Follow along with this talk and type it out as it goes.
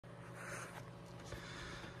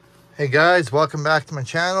Hey guys, welcome back to my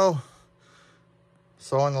channel.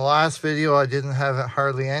 So in the last video I didn't have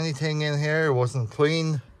hardly anything in here. It wasn't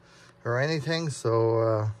clean or anything,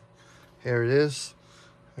 so here it is.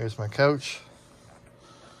 Here's my couch,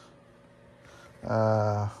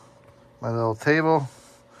 my little table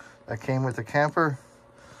that came with the camper,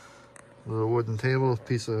 little wooden table,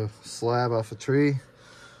 piece of slab off a tree.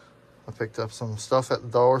 I picked up some stuff at the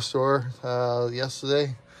dollar store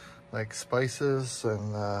yesterday, like spices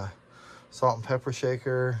and salt and pepper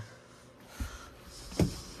shaker.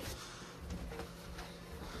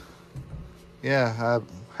 Yeah, I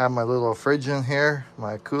have my little fridge in here,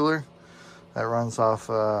 my cooler that runs off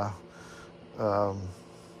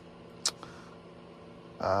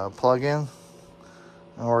plug-in,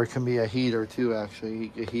 or it can be a heater too. Actually, you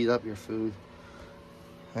can heat up your food.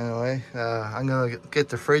 Anyway, I'm gonna get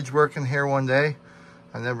the fridge working here one day.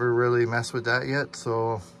 I never really messed with that yet,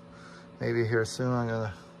 so maybe here soon I'm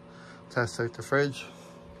gonna test out the fridge.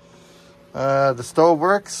 The stove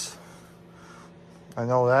works. I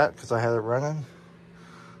know that because I had it running.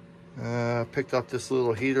 Picked up this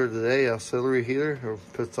little heater today, auxiliary heater.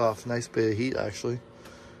 It puts off a nice bit of heat actually.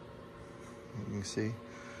 You can see.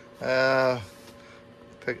 I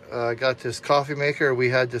got this coffee maker. We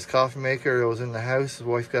had this coffee maker that was in the house. His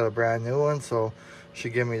wife got a brand new one, so she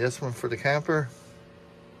gave me this one for the camper.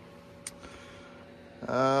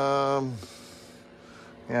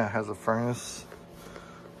 Yeah, it has a furnace.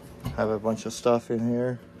 Have a bunch of stuff in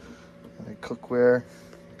here. Cookware.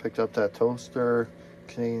 Picked up that toaster,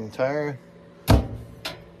 Canadian Tire.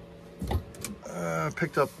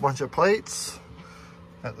 Picked up a bunch of plates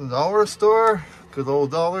at the dollar store. Good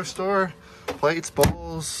old dollar store. Plates,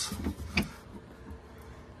 bowls.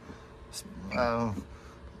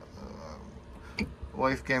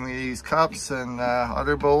 Wife gave me these cups and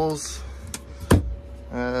other bowls.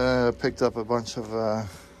 Picked up a bunch of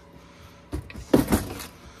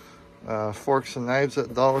forks and knives at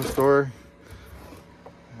the dollar store,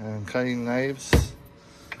 and cutting knives,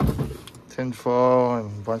 tin foil, and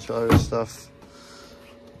a bunch of other stuff.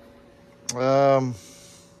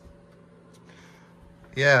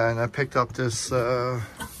 Yeah, and I picked up this little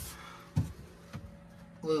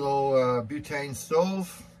butane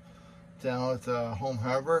stove down at Home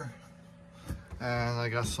Harbor, and I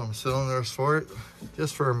got some cylinders for it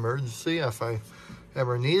just for emergency if I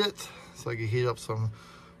ever need it, so I can heat up some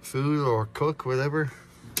food or cook, whatever.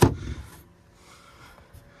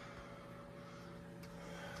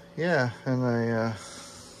 Yeah, and I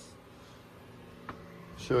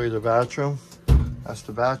show you the bathroom. That's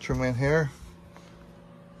the bathroom in here.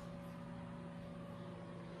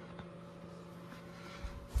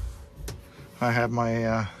 I have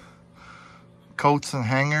my coats and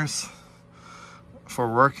hangers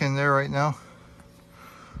for work in there right now.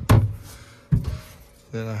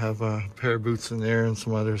 Then I have a pair of boots in there and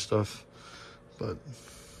some other stuff, but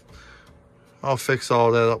I'll fix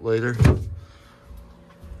all that up later.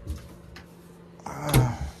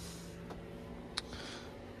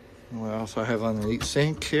 What else I have underneath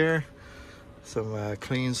sink here? Some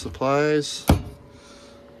clean supplies.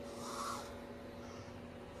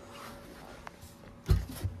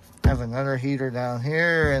 Have another heater down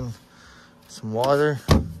here and some water.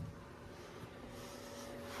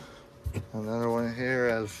 Another one here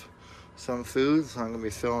has some food, so I'm going to be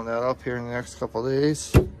filling that up here in the next couple of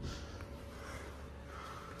days.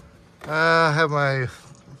 I have my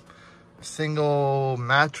single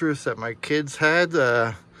mattress that my kids had.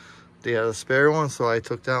 They had a spare one, so I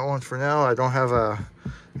took that one for now. I don't have a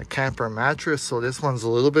camper mattress, so this one's a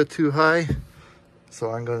little bit too high.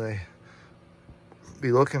 So I'm going to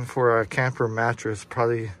be looking for a camper mattress,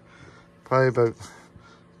 probably about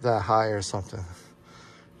that high or something.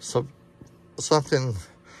 So something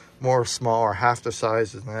more small, or half the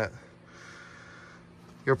size than that.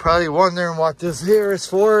 You're probably wondering what this here is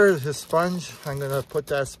for, this sponge. I'm gonna put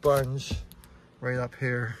that sponge right up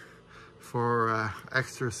here for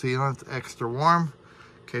extra sealant, extra warm,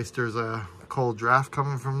 in case there's a cold draft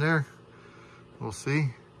coming from there. We'll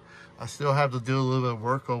see. I still have to do a little bit of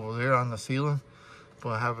work over there on the ceiling, but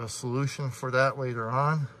I have a solution for that later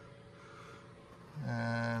on.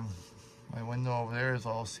 And my window over there is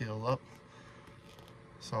all sealed up.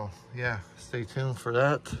 So yeah, stay tuned for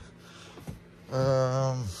that.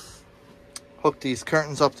 Hooked these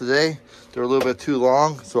curtains up today. They're a little bit too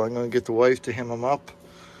long, so I'm going to get the wife to hem them up.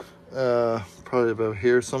 Probably about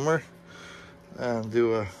here somewhere. And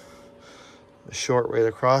do a short right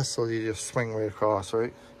across, so you just swing right across,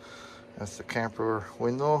 right? That's the camper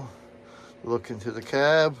window. Look into the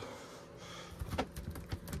cab.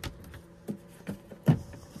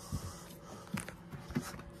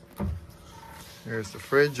 Here's the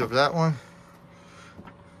fridge of that one.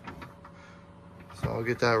 So I'll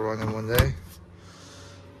get that running one day.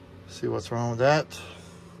 See what's wrong with that.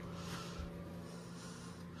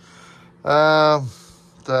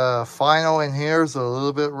 The final in here is a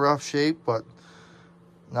little bit rough shape, but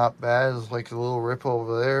not bad. It's like a little rip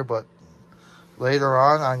over there, but later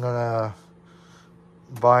on I'm gonna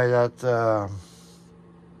buy that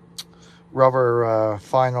rubber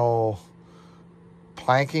final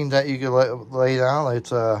planking that you can lay down.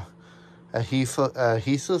 It's a adhesive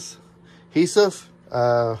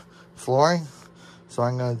flooring. So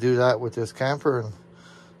I'm gonna do that with this camper, and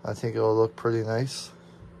I think it'll look pretty nice.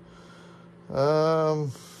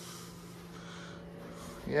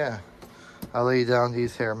 Yeah, I lay down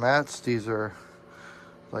these hair mats. These are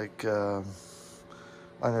like under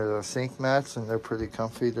the sink mats, and they're pretty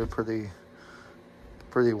comfy. They're pretty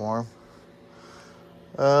warm.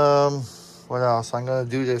 What else? I'm gonna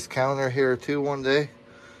do this counter here too one day.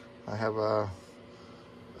 I have a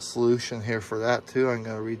solution here for that too. I'm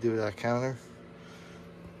gonna redo that counter.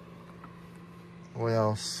 What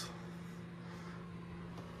else?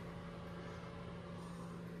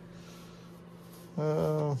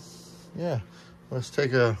 Yeah, let's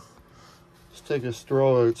take a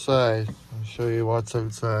stroll outside and show you what's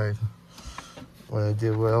outside. What I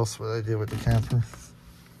did with the camper.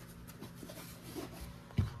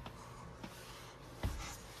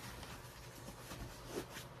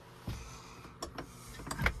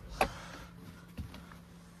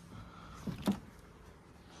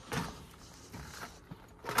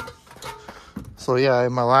 So yeah,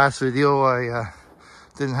 in my last video, I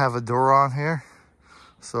didn't have a door on here.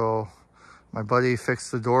 So my buddy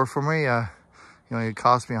fixed the door for me. You know, it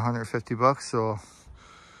cost me 150 bucks. So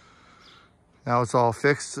now it's all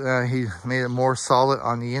fixed. He made it more solid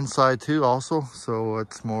on the inside too also. So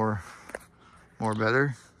it's more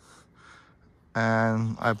better.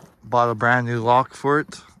 And I bought a brand new lock for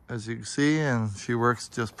it, as you can see, and she works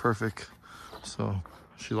just perfect. So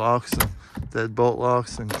she locks and deadbolt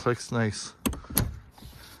locks and clicks nice.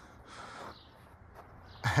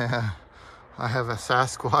 I have a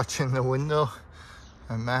Sasquatch in the window,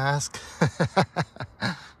 a mask.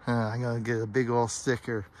 I'm gonna get a big old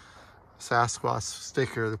sticker, Sasquatch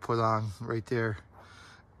sticker to put on right there.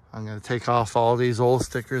 I'm gonna take off all these old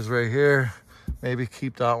stickers right here, maybe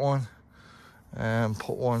keep that one, and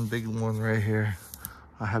put one big one right here.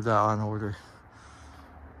 I have that on order.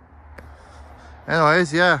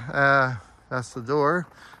 Anyways, yeah, that's the door.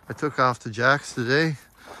 I took off the jacks today,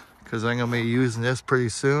 because I'm gonna be using this pretty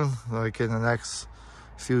soon, like in the next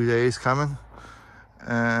few days coming,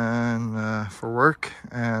 and for work.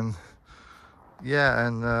 And yeah,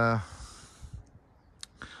 and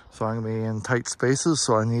so I'm gonna be in tight spaces,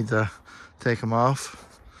 so I need to take them off.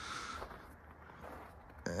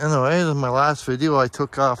 Anyway, in my last video, I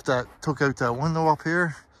took out that window up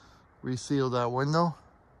here, resealed that window,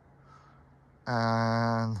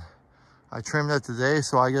 and I trimmed it today.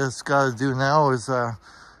 So I guess gotta do now is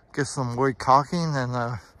get some wood caulking, and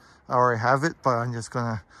I already have it, but I'm just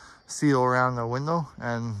gonna seal around the window,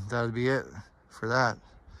 and that'll be it for that.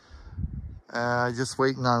 Just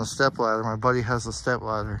waiting on a step ladder. My buddy has a step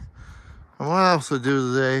ladder. And what else to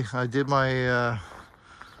do today? I did my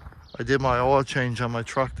oil change on my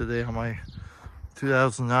truck today, on my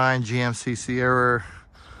 2009 GMC Sierra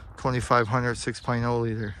 2500 6.0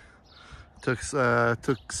 liter. Took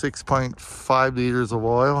 6.5 liters of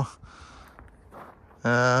oil.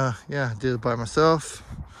 Yeah, did it by myself.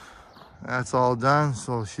 That's all done,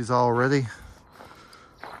 so she's all ready.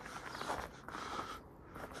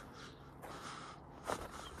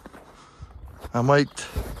 I might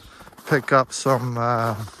pick up some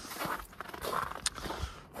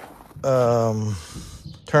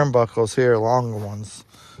turnbuckles here, longer ones,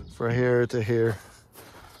 for here to here.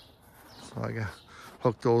 So I got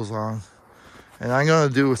hook those on. And I'm gonna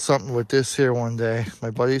do something with this here one day. My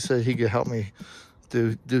buddy said he could help me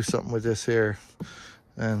do something with this here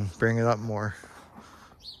and bring it up more.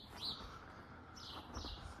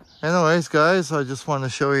 Anyways, guys, I just want to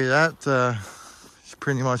show you that it's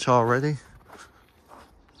pretty much all ready.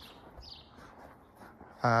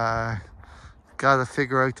 Gotta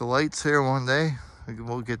figure out the lights here one day.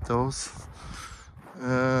 We'll get those.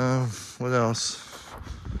 What else?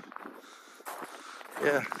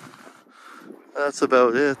 Yeah, that's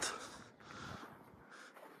about it.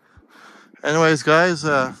 Anyways, guys,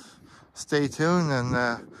 stay tuned,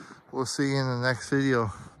 and we'll see you in the next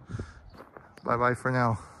video. Bye bye for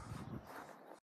now.